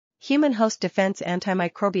Human host defense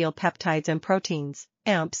antimicrobial peptides and proteins,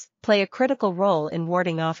 AMPs, play a critical role in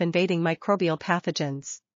warding off invading microbial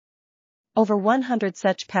pathogens. Over 100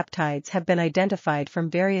 such peptides have been identified from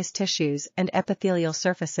various tissues and epithelial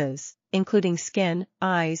surfaces, including skin,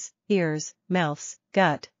 eyes, ears, mouths,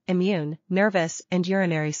 gut, immune, nervous, and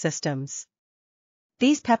urinary systems.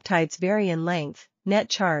 These peptides vary in length, net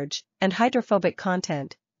charge, and hydrophobic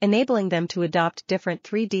content, enabling them to adopt different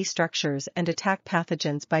 3D structures and attack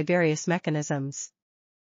pathogens by various mechanisms.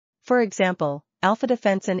 For example,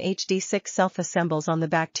 alpha-defensin HD6 self-assembles on the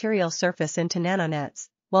bacterial surface into nanonets,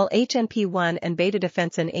 while HNP1 and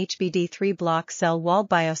beta-defensin HBD3 block cell wall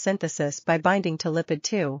biosynthesis by binding to lipid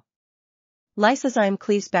 2. Lysozyme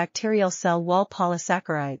cleaves bacterial cell wall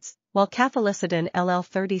polysaccharides, while cathelicidin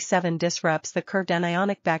LL37 disrupts the curved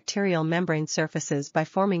anionic bacterial membrane surfaces by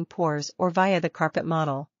forming pores or via the carpet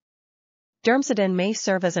model. Dermcidin may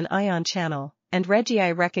serve as an ion channel, and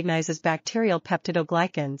Regii recognizes bacterial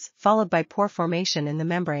peptidoglycans followed by pore formation in the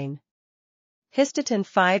membrane. Histatin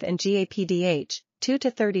 5 and GAPDH,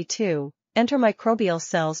 2-32, enter microbial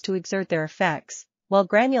cells to exert their effects, while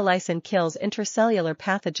granulysin kills intracellular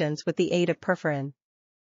pathogens with the aid of perforin.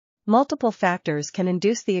 Multiple factors can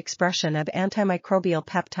induce the expression of antimicrobial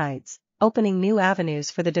peptides, opening new avenues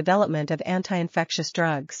for the development of anti-infectious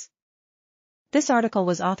drugs. This article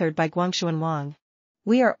was authored by Guangshun Wang.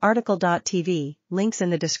 We are RTCLTV, links in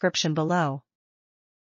the description below.